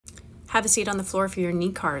Have a seat on the floor for your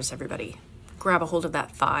knee cars, everybody. Grab a hold of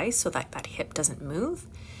that thigh so that that hip doesn't move.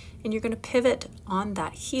 And you're going to pivot on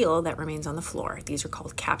that heel that remains on the floor. These are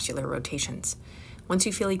called capsular rotations. Once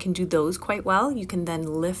you feel you can do those quite well, you can then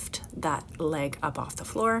lift that leg up off the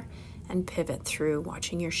floor and pivot through,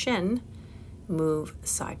 watching your shin move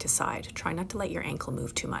side to side. Try not to let your ankle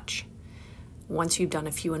move too much. Once you've done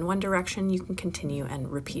a few in one direction, you can continue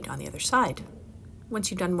and repeat on the other side.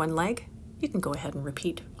 Once you've done one leg, you can go ahead and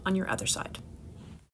repeat on your other side.